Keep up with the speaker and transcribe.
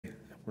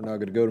We're now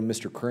going to go to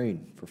Mr.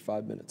 Crane for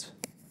 5 minutes.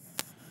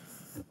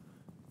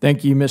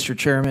 Thank you, Mr.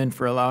 Chairman,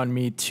 for allowing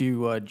me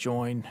to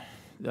join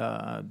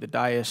the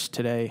dais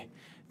today.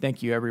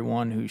 Thank you,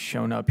 everyone who's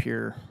shown up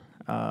here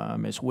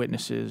as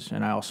witnesses,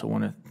 and I also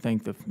want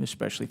to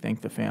especially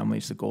thank the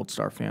families, the Gold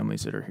Star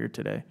families that are here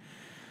today.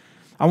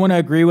 I want to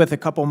agree with a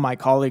couple of my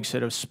colleagues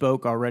that have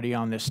spoke already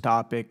on this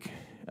topic,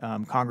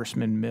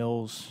 Congressman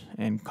Mills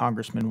and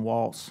Congressman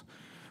Waltz,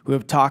 who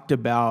have talked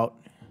about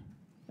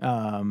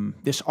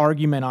this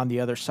argument on the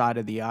other side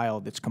of the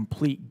aisle that's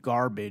complete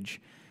garbage,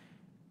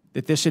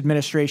 that this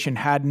administration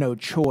had no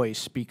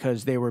choice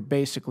because they were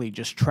basically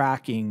just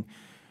tracking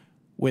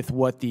with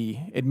what the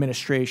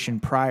administration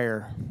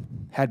prior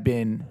had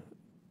been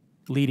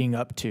leading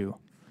up to.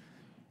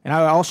 And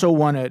I also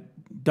want to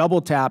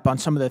double tap on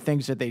some of the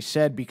things that they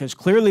said, because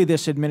clearly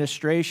this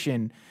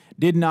administration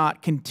did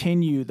not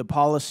continue the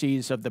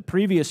policies of the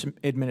previous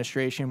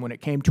administration when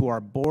it came to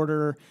our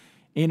border,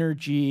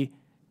 energy,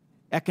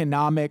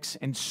 economics,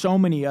 and so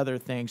many other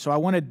things. So I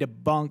want to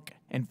debunk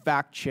and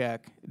fact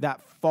check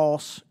that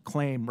false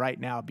claim right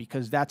now,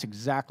 because that's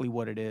exactly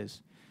what it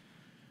is.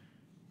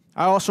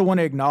 I also want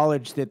to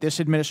acknowledge that this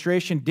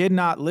administration did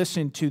not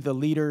listen to the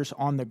leaders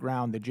on the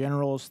ground, the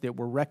generals that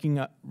were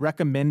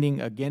recommending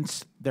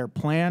against their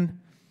plan.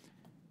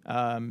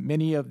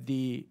 Many of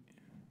the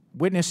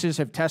witnesses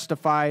have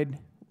testified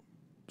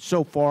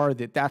so far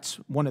that that's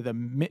one of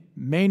the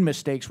main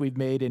mistakes we've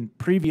made in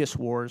previous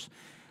wars,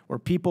 where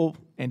people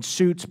in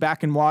suits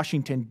back in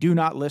Washington do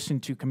not listen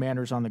to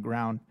commanders on the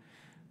ground.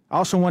 I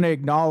also want to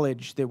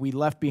acknowledge that we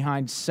left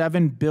behind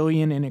 $7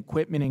 billion in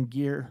equipment and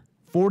gear,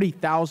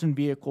 40,000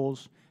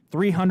 vehicles,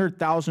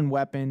 300,000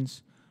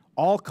 weapons,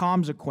 all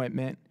comms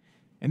equipment.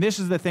 And this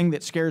is the thing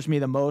that scares me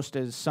the most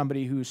as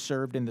somebody who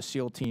served in the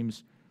SEAL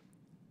teams.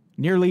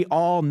 Nearly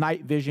all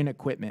night vision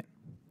equipment.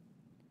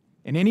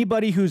 And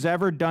anybody who's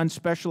ever done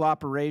special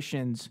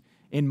operations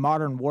in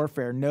modern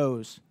warfare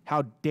knows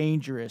how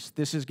dangerous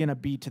this is going to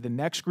be to the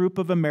next group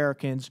of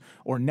Americans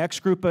or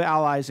next group of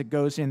allies that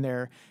goes in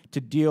there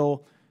to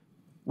deal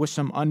with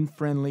some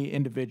unfriendly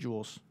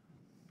individuals.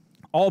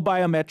 All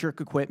biometric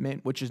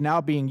equipment, which is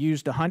now being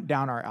used to hunt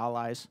down our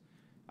allies.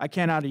 I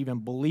cannot even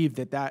believe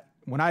that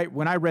when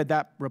I read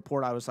that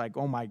report, I was like,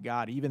 oh my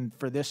God, even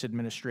for this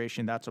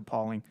administration, that's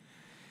appalling.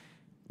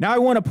 Now I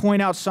want to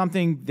point out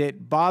something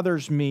that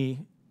bothers me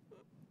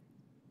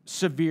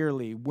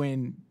severely.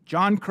 When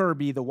John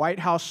Kirby, the White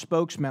House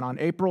spokesman, on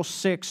April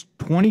 6,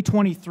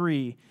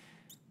 2023,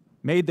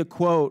 made the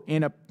quote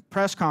in a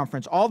press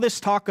conference, "All this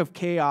talk of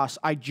chaos,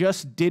 I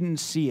just didn't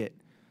see it."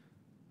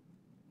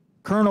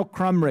 Colonel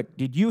Crumrick,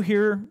 did you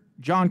hear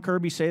John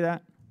Kirby say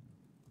that?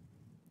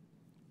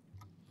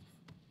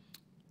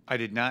 I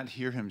did not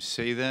hear him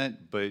say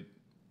that, but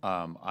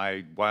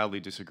I wildly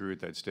disagree with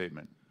that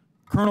statement.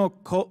 Colonel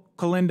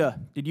Kalinda,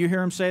 did you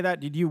hear him say that?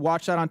 Did you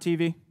watch that on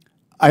TV?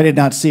 I did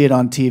not see it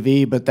on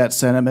TV, but that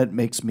sentiment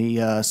makes me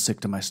sick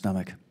to my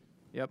stomach.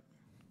 Yep.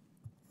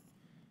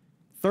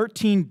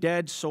 13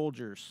 dead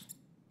soldiers.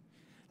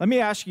 Let me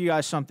ask you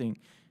guys something.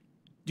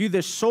 Do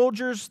the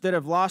soldiers that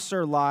have lost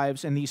their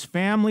lives and these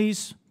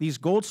families, these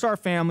Gold Star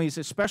families,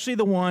 especially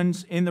the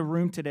ones in the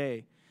room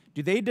today,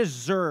 do they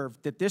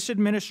deserve that this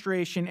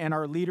administration and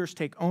our leaders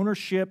take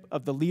ownership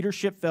of the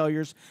leadership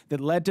failures that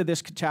led to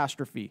this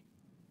catastrophe?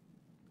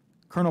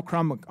 Colonel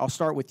Crumrick, I'll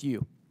start with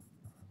you.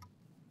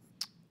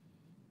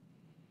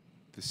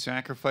 The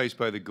sacrifice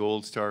by the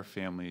Gold Star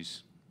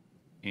families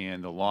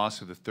and the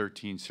loss of the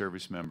 13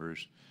 service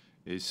members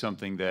is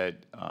something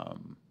that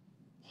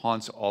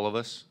haunts all of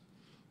us.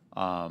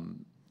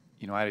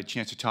 You know, I had a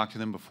chance to talk to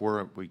them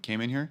before we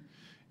came in here,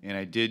 and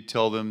I did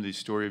tell them the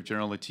story of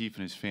General Latif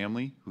and his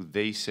family, who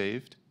they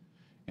saved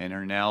and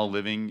are now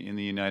living in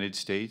the United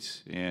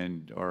States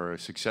and are a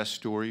success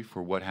story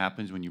for what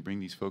happens when you bring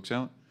these folks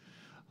out.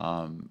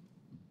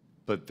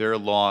 But their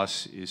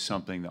loss is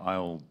something that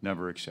I'll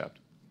never accept.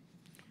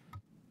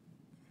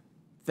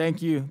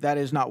 Thank you. That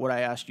is not what I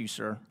asked you,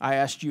 sir. I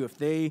asked you if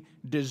they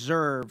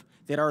deserve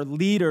that our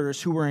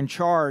leaders who were in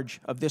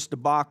charge of this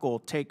debacle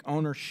take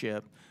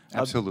ownership.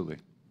 Absolutely.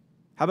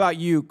 How about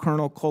you,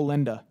 Colonel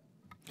Kalinda?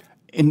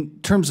 In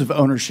terms of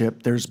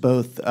ownership, there's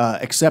both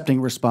accepting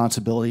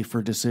responsibility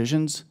for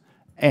decisions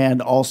and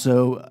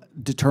also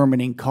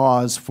determining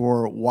cause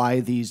for why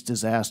these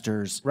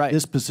disasters,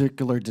 this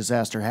particular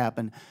disaster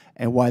happened,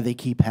 and why they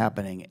keep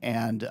happening.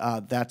 And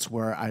that's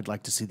where I'd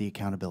like to see the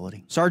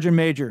accountability. Sergeant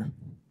Major,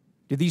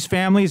 do these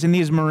families and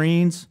these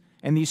Marines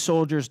and these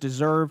soldiers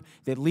deserve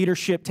that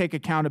leadership take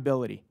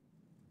accountability?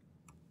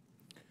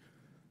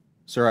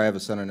 Sir, I have a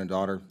son and a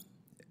daughter.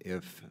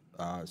 If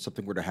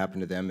something were to happen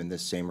to them in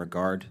this same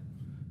regard,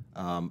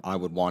 I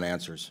would want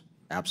answers,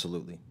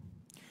 absolutely.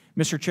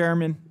 Mr.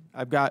 Chairman,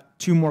 I've got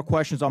 2 more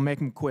questions. I'll make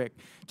them quick.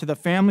 To the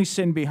families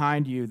sitting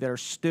behind you that are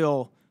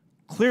still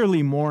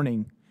clearly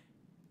mourning,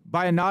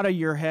 by a nod of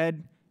your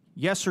head,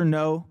 yes or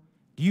no,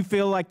 do you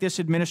feel like this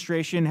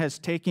administration has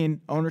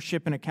taken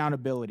ownership and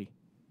accountability?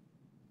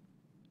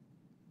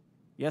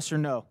 Yes or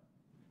no?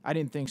 I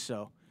didn't think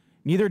so.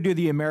 Neither do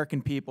the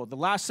American people. The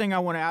last thing I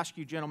want to ask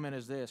you, gentlemen,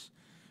 is this.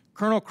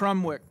 Colonel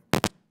Crumwick,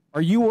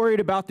 are you worried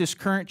about this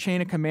current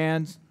chain of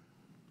command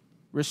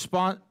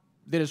that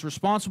is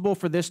responsible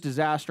for this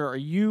disaster? Are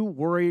you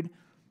worried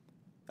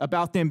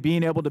about them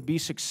being able to be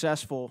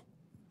successful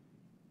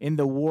in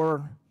the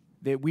war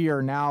that we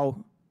are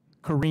now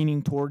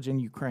careening towards in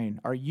Ukraine?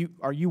 Are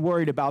you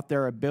worried about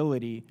their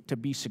ability to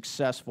be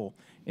successful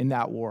in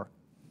that war?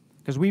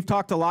 Because we've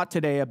talked a lot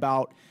today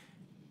about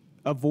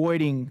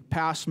avoiding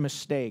past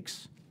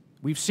mistakes.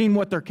 We've seen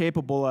what they're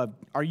capable of.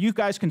 Are you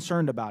guys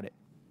concerned about it?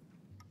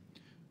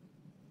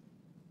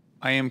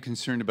 I am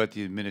concerned about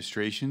the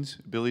administration's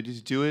ability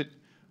to do it.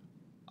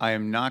 I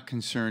am not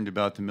concerned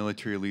about the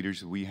military leaders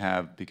that we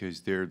have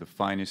because they're the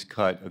finest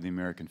cut of the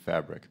American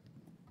fabric.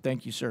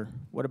 Thank you, sir.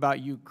 What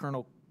about you,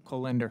 Colonel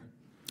Colinder?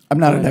 I'm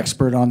not an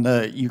expert on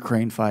the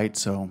Ukraine fight,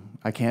 so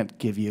I can't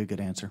give you a good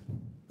answer.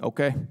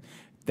 Okay.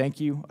 Thank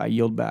you. I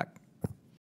yield back.